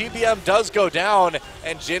 GBM does go down,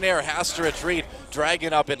 and Jin Air has to retreat.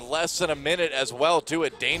 Dragon up in less than a minute as well, too. A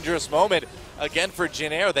dangerous moment again for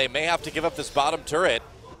Jin Air. They may have to give up this bottom turret.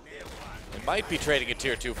 They might be trading a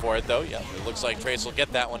tier 2 for it, though. Yeah, it looks like Trace will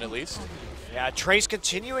get that one at least. Yeah, Trace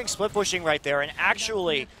continuing split pushing right there, and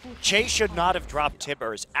actually, Che should not have dropped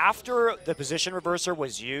Tibbers. After the position reverser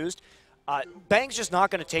was used, Bang's just not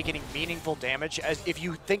going to take any meaningful damage as if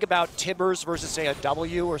you think about Tibbers versus, say, a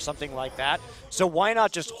W or something like that. So why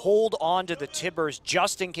not just hold on to the Tibbers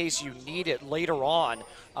just in case you need it later on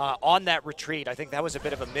that retreat? I think that was a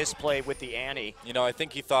bit of a misplay with the Annie. You know, I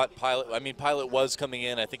think he thought Pilot was coming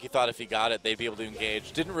in. I think he thought if he got it, they'd be able to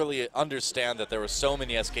engage. Didn't really understand that there were so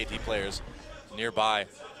many SKT players nearby.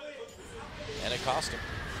 And it cost him.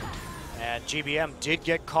 And GBM did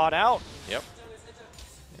get caught out. Yep.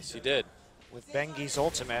 Yes, he did. With Bengi's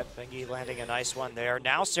ultimate. Bengi landing a nice one there.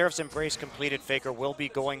 Now Seraph's Embrace completed. Faker will be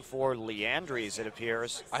going for Leandries, it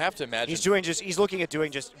appears. I have to imagine. He's looking at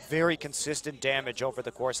doing just very consistent damage over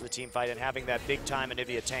the course of the team fight and having that big time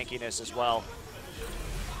Anivia tankiness as well.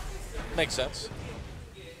 Makes sense.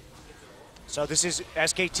 So this is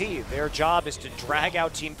SKT. Their job is to drag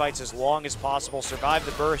out team fights as long as possible, survive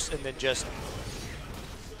the burst, and then just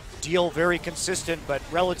deal very consistent but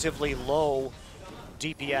relatively low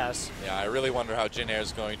DPS. Yeah, I really wonder how Jin Air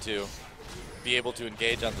is going to be able to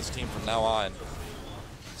engage on this team from now on.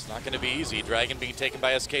 Not going to be easy. Dragon being taken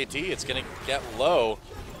by SKT. It's going to get low.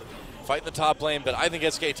 Fight in the top lane, but I think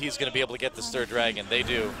SKT is going to be able to get this third Dragon. They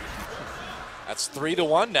do. That's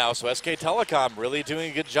 3-1 now, so SK Telecom really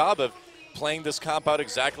doing a good job of playing this comp out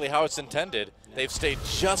exactly how it's intended. They've stayed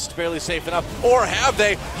just barely safe enough, or have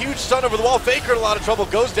they? Huge stun over the wall. Faker in a lot of trouble,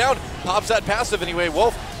 goes down, pops that passive anyway.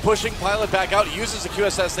 Wolf pushing Pilot back out, uses the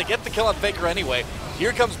QSS. They get the kill on Faker anyway.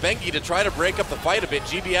 Here comes Bengi to try to break up the fight a bit.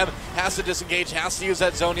 GBM has to disengage, has to use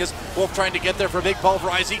that Zonius. Wolf trying to get there for big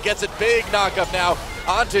pulverize. He gets it, big knockup now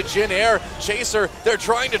onto Jin Air. Chaser, they're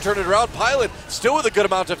trying to turn it around. Pilot still with a good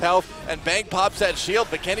amount of health, and Bang pops that shield,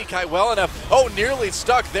 but can he kite well enough? Oh, nearly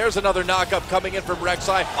stuck. There's another knockup coming in from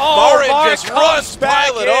Rek'Sai. Oh, Marin just runs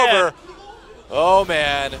Pilot over. Oh,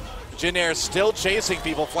 man. Jin Air still chasing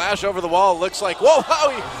people. Flash over the wall. Looks like, whoa, how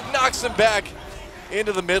he knocks him back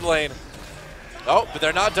into the mid lane. Oh, but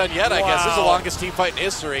they're not done yet, I guess. This is the longest team fight in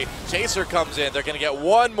history. Chaser comes in. They're going to get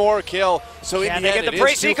one more kill. So in the end, it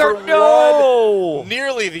is 2 for 1.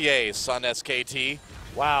 Nearly the ace on SKT.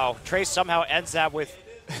 Wow. Trace somehow ends that with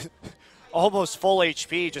almost full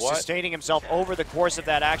HP, just sustaining himself over the course of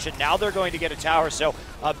that action. Now they're going to get a tower, so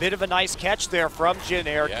a bit of a nice catch there from Jin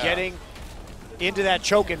Air, getting into that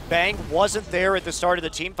choke, and Bang wasn't there at the start of the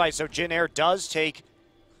team fight, so Jin Air does take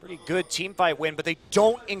pretty good team fight win, but they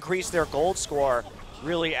don't increase their gold score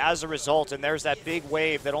really as a result, and there's that big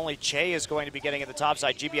wave that only Che is going to be getting at the top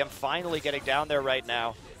side. GBM finally getting down there right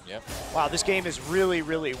now. Yep. Wow, this game is really,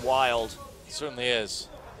 really wild. It certainly is.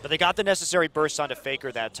 But they got the necessary burst onto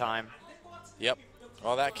Faker that time. Yep.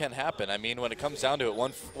 Well, that can happen. I mean, when it comes down to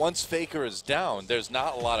it, once Faker is down, there's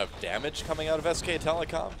not a lot of damage coming out of SK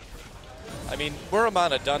Telecom. I mean, we're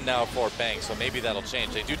Amana done now for Bang, so maybe that'll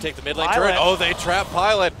change. They do take the mid lane turret. Oh, they trap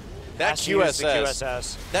Pilot. That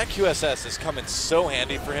QSS. That QSS is coming so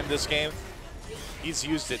handy for him this game. He's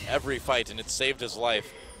used it every fight, and it's saved his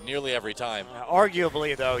life nearly every time.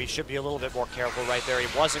 Arguably, though, he should be a little bit more careful right there.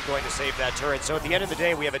 He wasn't going to save that turret. So at the end of the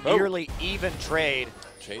day, we have a nearly even trade.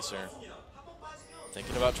 Chaser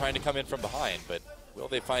thinking about trying to come in from behind, but will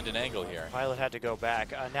they find an angle here? Pilot had to go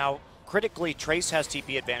back. Now, critically, Trace has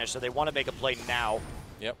TP advantage, so they want to make a play now.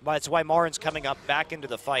 Yep. But that's why Marin's coming up back into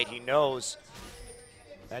the fight. He knows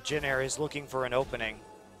that Jin Air is looking for an opening.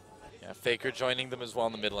 Yeah, Faker joining them as well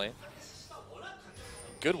in the mid lane.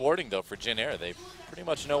 Good warding, though, for Jin Air. They pretty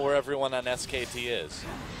much know where everyone on SKT is.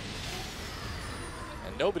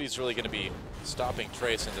 And nobody's really going to be stopping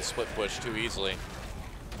Trace in the split push too easily.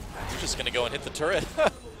 He's just going to go and hit the turret.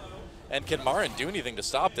 And can Marin do anything to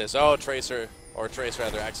stop this? Oh, Trace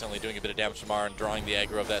rather, accidentally doing a bit of damage to Marin, drawing the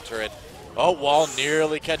aggro of that turret. Oh, Wall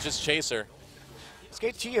nearly catches Chaser.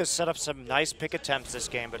 SKT has set up some nice pick attempts this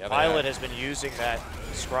game, but Pilot has been using that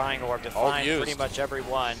scrying orb to find pretty much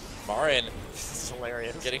everyone. Marin, this is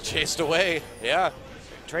hilarious. Getting chased away, yeah.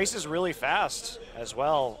 Trace is really fast as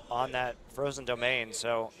well on that frozen domain,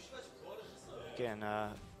 so again,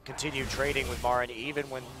 continue trading with Marin even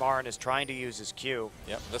when Marin is trying to use his Q.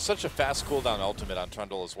 Yep, that's such a fast cooldown ultimate on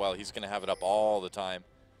Trundle as well. He's going to have it up all the time.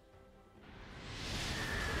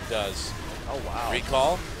 He does. Oh, wow.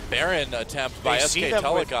 Recall. Baron attempt by SK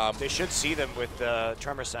Telecom. They should see them with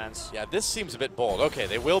Tremor Sense. Yeah, this seems a bit bold. Okay,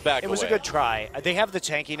 they will back away. It was a good try. They have the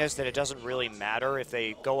tankiness that it doesn't really matter if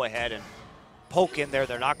they go ahead and poke in there.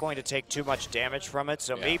 They're not going to take too much damage from it,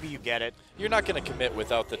 so maybe you get it. You're not going to commit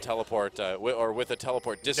without the teleport, or with a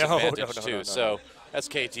teleport disadvantage too. So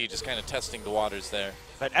SKT just kind of testing the waters there.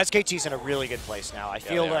 But SKT's in a really good place now. I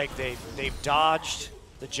feel like they've dodged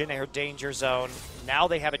the Jin Air danger zone. Now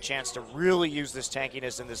they have a chance to really use this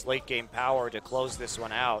tankiness and this late game power to close this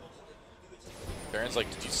one out. Baron's like,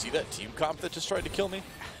 did you see that team comp that just tried to kill me?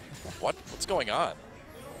 What's going on?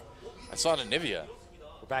 I saw it in Nivea.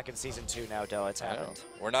 We're back in Season 2 now, Doe. It's happened.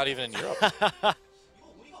 We're not even in Europe.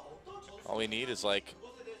 All we need is like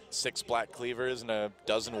 6 Black Cleavers and a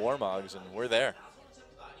dozen Warmogs, and we're there.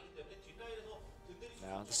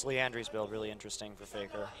 Now, this Leandry's build really interesting for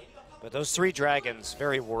Faker. But those 3 dragons,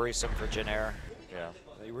 very worrisome for Jin Air. Yeah.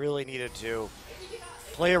 They really needed to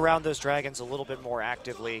play around those dragons a little bit more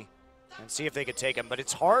actively and see if they could take them. But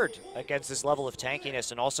it's hard against this level of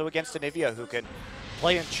tankiness and also against Anivia, who can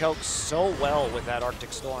play and choke so well with that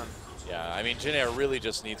Arctic Storm. Yeah, I mean, Jin Air really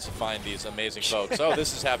just needs to find these amazing folks. Oh,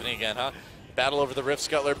 this is happening again, huh? Battle over the Rift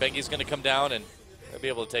Scuttler. Bengi's going to come down, and they'll be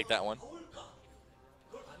able to take that one.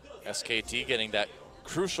 SKT getting that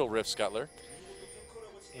crucial Rift Scuttler.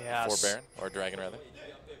 Yes. For Baron, or Dragon, rather.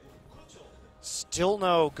 Still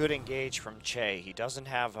no good engage from Che. He doesn't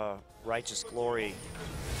have a Righteous Glory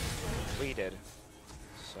completed.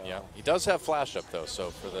 So. Yeah, he does have Flash Up, though,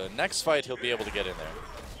 so for the next fight, he'll be able to get in there.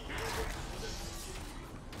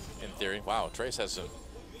 In theory. Wow, Trace has some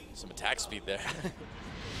Some attack speed there.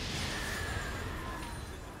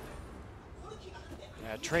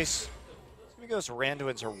 Yeah, Trace, he goes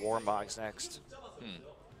Randuin's or Warmogs next.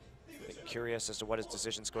 Curious as to what his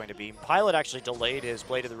decision's going to be. Pilot actually delayed his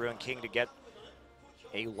Blade of the Ruined King to get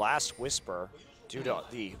a Last Whisper due to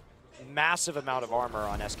the massive amount of armor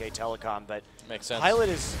on SK Telecom, but makes sense. Pilot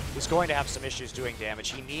is going to have some issues doing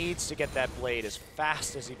damage. He needs to get that blade as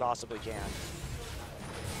fast as he possibly can.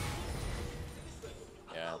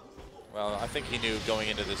 Yeah. Well, I think he knew going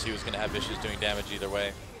into this he was going to have issues doing damage either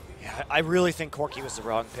way. Yeah, I really think Corki was the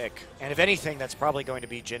wrong pick. And if anything, that's probably going to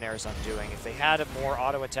be Jin Air's undoing. If they had a more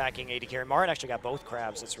auto-attacking AD carry, Marin actually got both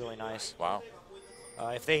crabs. That's really nice. Wow.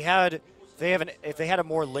 If they had a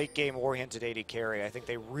more late-game oriented AD carry, I think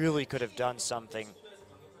they really could have done something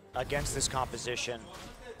against this composition,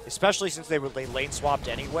 especially since they lane swapped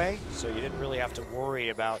anyway, so you didn't really have to worry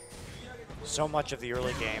about so much of the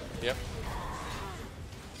early game. Yep.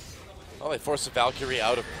 Well, they forced the Valkyrie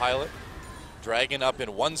out of Pilot. Dragon up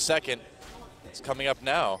in 1 second. It's coming up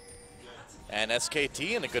now. And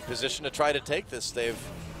SKT in a good position to try to take this. They've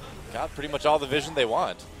got pretty much all the vision they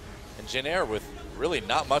want. And Jin Air with really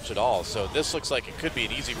not much at all. So this looks like it could be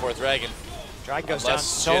an easy fourth Dragon. Dragon goes down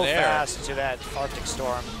so fast into that Arctic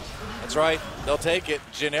Storm. That's right. They'll take it.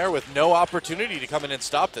 Jin Air with no opportunity to come in and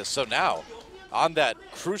stop this. So now, on that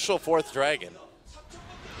crucial fourth Dragon,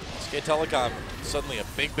 SK Telecom suddenly a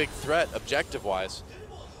big, big threat objective-wise.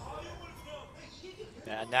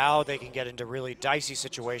 And now they can get into really dicey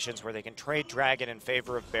situations where they can trade Dragon in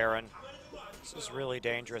favor of Baron. This is really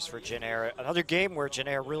dangerous for Jin Air. Another game where Jin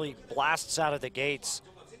Air really blasts out of the gates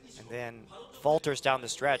and then falters down the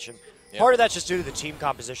stretch. And part of that's just due to the team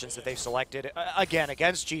compositions that they've selected. Again,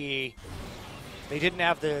 against GE, they didn't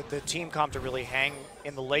have the team comp to really hang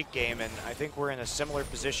in the late game, and I think we're in a similar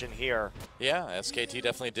position here. Yeah, SKT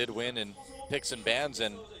definitely did win in picks and bans,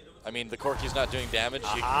 and I mean, the Corki's not doing damage.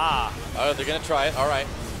 Oh, they're going to try it. All right.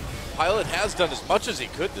 Pilot has done as much as he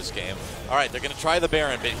could this game. All right, they're going to try the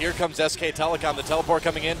Baron, but here comes SK Telecom, the teleport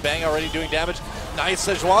coming in. Bang already doing damage. Nice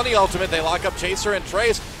Sejuani ultimate. They lock up Chaser and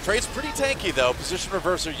Trace. Trace pretty tanky, though. Position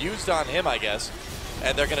reverser used on him, I guess.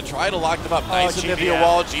 And they're going to try to lock them up. Nice Anivia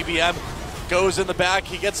wall. GBM goes in the back.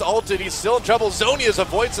 He gets ulted. He's still in trouble. Zonias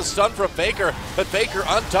avoids a stun from Faker, but Faker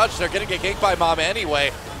untouched. They're going to get ganked by Mom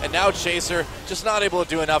anyway. And now Chaser just not able to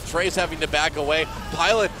do enough. Trace having to back away.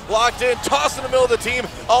 Pilot locked in, tossed in the middle of the team.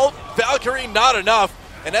 Ult, Valkyrie, not enough.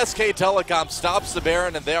 And SK Telecom stops the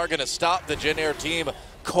Baron, and they are going to stop the Jin Air team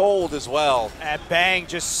cold as well. And Bang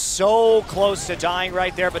just so close to dying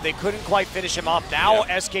right there, but they couldn't quite finish him off. Now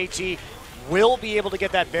SKT will be able to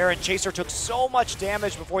get that Baron. Chaser took so much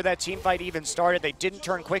damage before that team fight even started. They didn't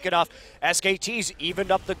turn quick enough. SKT's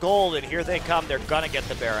evened up the gold, and here they come. They're going to get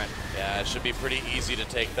the Baron. Yeah, it should be pretty easy to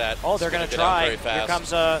take that. Oh, they're going to try. Here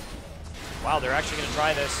comes a... Wow, they're actually going to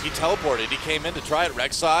try this. He teleported. He came in to try it.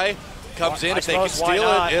 Rek'Sai comes in. If they can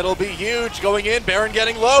steal it, it'll be huge. Going in. Baron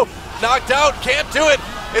getting low. Knocked out. Can't do it.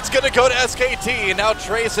 It's going to go to SKT. And now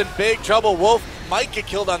Trace in big trouble. Wolf might get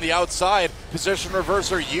killed on the outside. Position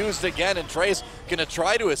reverser used again, and Trace going to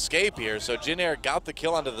try to escape here. So Jin Air got the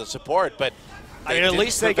kill onto the support, but I mean, at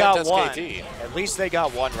least they got one. At least they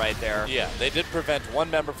got one right there. Yeah, they did prevent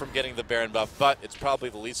one member from getting the Baron buff, but it's probably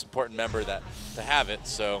the least important member to have it,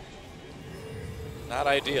 so not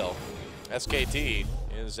ideal. SKT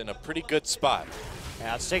is in a pretty good spot.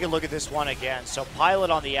 Yeah, let's take a look at this one again. So Pilot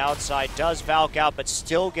on the outside does Valk out, but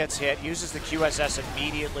still gets hit, uses the QSS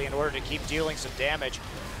immediately in order to keep dealing some damage.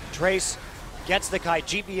 Trace gets the kite.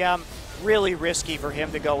 GBM, really risky for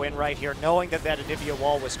him to go in right here, knowing that Anivia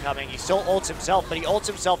wall was coming. He still ults himself, but he ults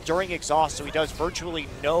himself during exhaust, so he does virtually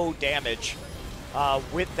no damage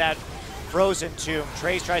with that frozen tomb.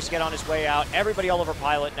 Trace tries to get on his way out. Everybody all over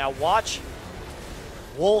Pilot. Now watch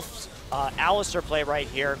Wolf's Alistar play right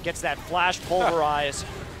here. Gets that flash pulverize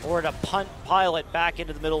or to punt Pilot back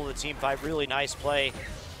into the middle of the team fight. Really nice play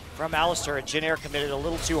from Alistar, and Jin Air committed a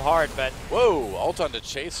little too hard, but... Whoa, ult onto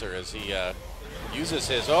Chaser as he uses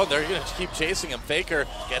his... Oh, they're going to keep chasing him. Faker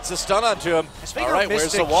gets a stun onto him. All right,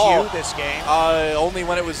 where's the wall? This game. Only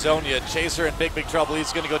when it was Zonia. Chaser in big, big trouble.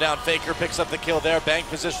 He's going to go down. Faker picks up the kill there. Bang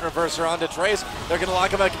position reverser onto Trace. They're going to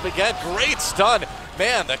lock him up again. Great stun.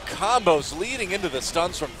 Man, the combos leading into the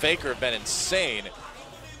stuns from Faker have been insane.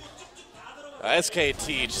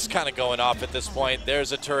 SKT just kind of going off at this point.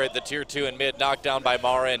 There's a turret, the tier 2 in mid, knocked down by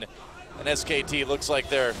Marin. And SKT looks like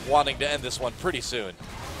they're wanting to end this one pretty soon.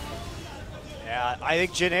 Yeah, I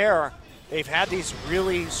think Jin Air, they've had these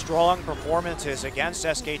really strong performances against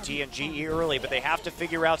SKT and GE early, but they have to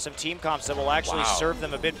figure out some team comps that will actually serve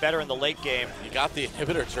them a bit better in the late game. You got the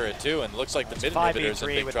inhibitor turret too, and looks like the mid inhibitor's in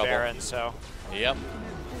big with trouble. Baron, so. Yep.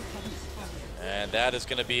 And that is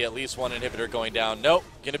going to be at least one inhibitor going down. Nope,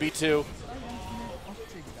 going to be two.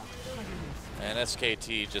 And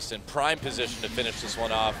SKT just in prime position to finish this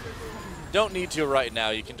one off. Don't need to right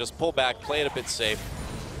now. You can just pull back, play it a bit safe.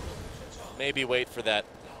 Maybe wait for that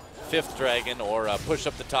 5th dragon or push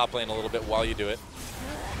up the top lane a little bit while you do it.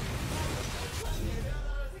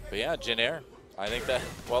 But yeah, Jin Air, I think that,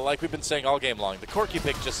 well, like we've been saying all game long, the Corki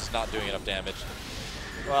pick just is not doing enough damage.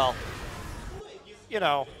 Well, you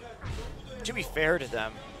know, to be fair to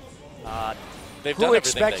them, they've done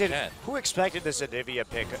everything they can. Who expected this Anivia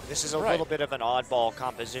pick? This is a little bit of an oddball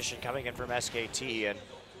composition coming in from SKT,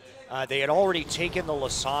 and they had already taken the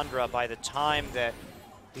Lissandra by the time that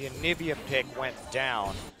the Anivia pick went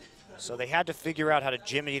down. So they had to figure out how to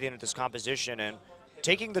jimmy it into this composition, and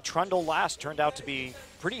taking the Trundle last turned out to be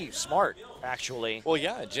pretty smart, actually. Well,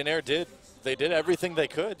 yeah, Jin Air did. They did everything they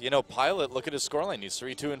could. You know, Pilot, look at his scoreline. He's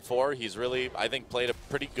 3-2-4. He's really, I think, played a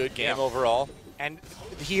pretty good game overall. And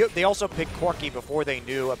they also picked Corki before they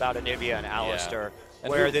knew about Anivia and Alistair,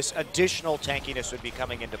 where this additional tankiness would be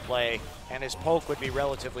coming into play, and his poke would be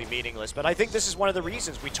relatively meaningless. But I think this is one of the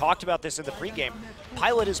reasons. We talked about this in the pregame.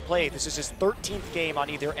 Pilot has played. This is his 13th game on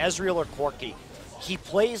either Ezreal or Corki. He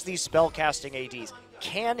plays these spellcasting ADs.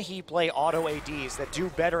 Can he play auto ADs that do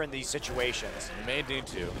better in these situations? He may need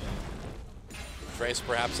to. Trace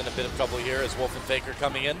perhaps in a bit of trouble here as Wolf and Faker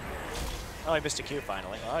coming in. Oh, he missed a Q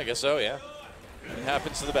finally. Well, I guess so, yeah. It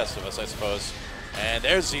happens to the best of us, I suppose. And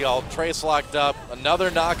there's the ult. Trace locked up. Another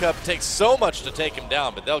knockup. Takes so much to take him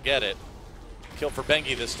down, but they'll get it. Kill for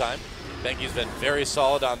Bengi this time. Bengi's been very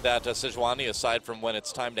solid on that Sejuani, aside from when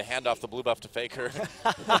it's time to hand off the blue buff to Faker.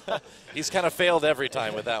 He's kind of failed every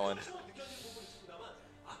time with that one.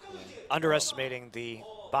 Underestimating the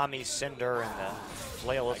Bami Cinder and the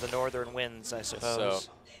Flail of the Northern Winds, I suppose.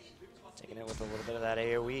 So. Taking it with a little bit of that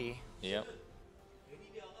AoE. Yep.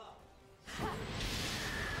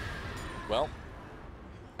 Well.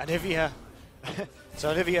 Anivia.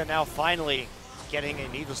 So Anivia now finally getting a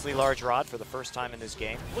needlessly large rod for the first time in this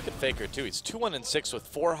game. Look at Faker, too. He's 2-1-6 with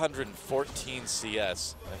 414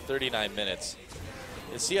 CS in 39 minutes.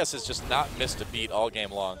 His CS has just not missed a beat all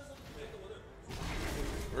game long.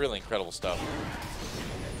 Really incredible stuff.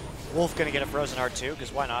 Wolf gonna get a Frozen Heart too,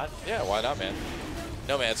 because why not? Yeah, why not, man?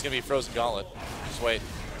 No, man, it's gonna be Frozen Gauntlet. Just wait.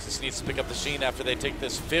 Just needs to pick up the Sheen after they take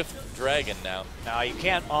this 5th dragon now. No, you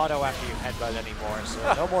can't auto after you headbutt anymore,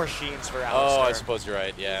 so no more Sheens for Alistair. Oh, I suppose you're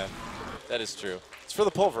right, yeah. That is true. It's for the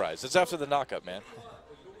Pulverize. It's after the knockup, man.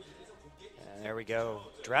 And there we go.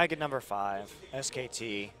 Dragon number 5,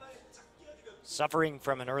 SKT. Suffering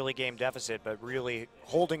from an early game deficit, but really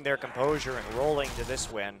holding their composure and rolling to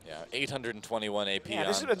this win. Yeah, 821 AP. Yeah,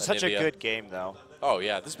 this has been such a good game, though. Oh,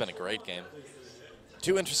 yeah, this has been a great game.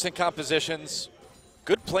 2 interesting compositions.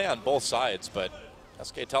 Good play on both sides, but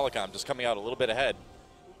SK Telecom just coming out a little bit ahead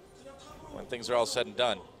when things are all said and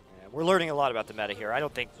done. Yeah, we're learning a lot about the meta here. I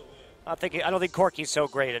don't think Corki's so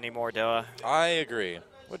great anymore, Doa. I agree,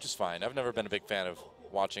 which is fine. I've never been a big fan of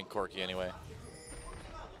watching Corki anyway.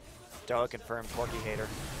 Doa confirmed Corki hater.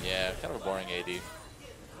 Yeah, kind of a boring AD. He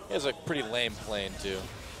has a pretty lame plane, too.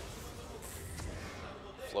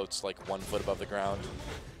 Floats like 1 foot above the ground.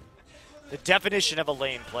 The definition of a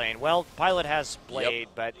lane plane. Well, Pilot has Blade,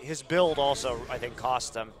 but his build also, I think,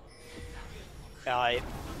 cost them.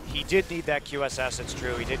 He did need that QSS, it's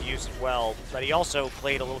true. He did use it well, but he also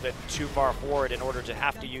played a little bit too far forward in order to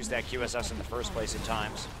have to use that QSS in the first place at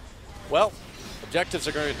times. Well, objectives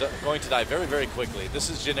are going to die very, very quickly. This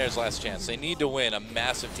is Jin Air's last chance. They need to win a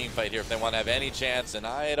massive team fight here if they want to have any chance, and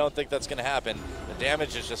I don't think that's going to happen. The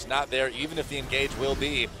damage is just not there, even if the engage will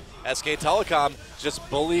be. SK Telecom just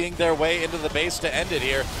bullying their way into the base to end it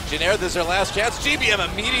here. Jin Air, this is their last chance.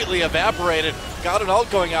 GBM immediately evaporated. Got an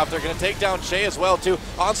ult going out. They're going to take down Shay as well, too.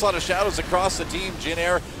 Onslaught of Shadows across the team. Jin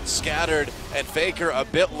Air scattered, and Faker a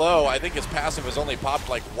bit low. I think his passive has only popped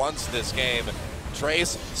like once this game.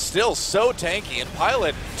 Trace still so tanky, and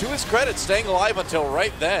Pilot, to his credit, staying alive until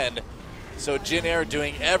right then. So Jin Air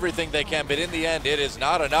doing everything they can, but in the end, it is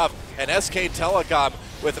not enough. And SK Telecom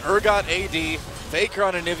with Urgot AD, Faker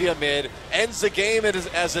on Anivia mid, ends the game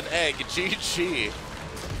as an egg. GG.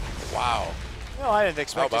 Wow. Well, I didn't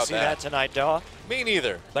expect to see that tonight, Doa. Me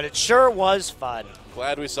neither. But it sure was fun.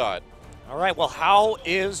 Glad we saw it. All right, well, how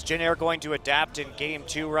is Jin Air going to adapt in Game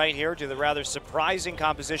 2 right here to the rather surprising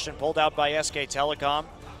composition pulled out by SK Telecom?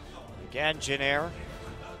 Again, Jin Air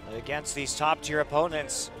against these top-tier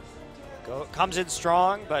opponents comes in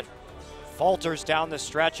strong, but falters down the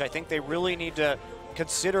stretch. I think they really need to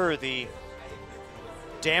consider the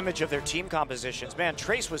damage of their team compositions. Man,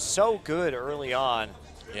 Trace was so good early on.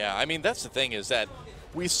 Yeah, I mean, that's the thing is that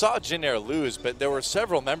we saw Jin Air lose, but there were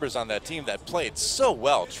several members on that team that played so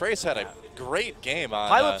well. Trace had a great game on.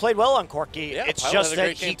 Pilot played well on Corky. Yeah, it's Pilot just had a that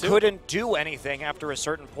great he game too. couldn't do anything after a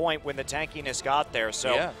certain point when the tankiness got there.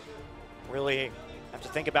 So Yeah. really have to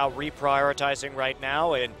think about reprioritizing right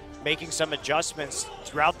now and making some adjustments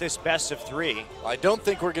throughout this best of 3. I don't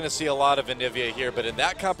think we're going to see a lot of Anivia here, but in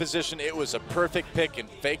that composition, it was a perfect pick, and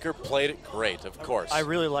Faker played it great, of course. I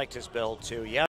really liked his build too. Yeah.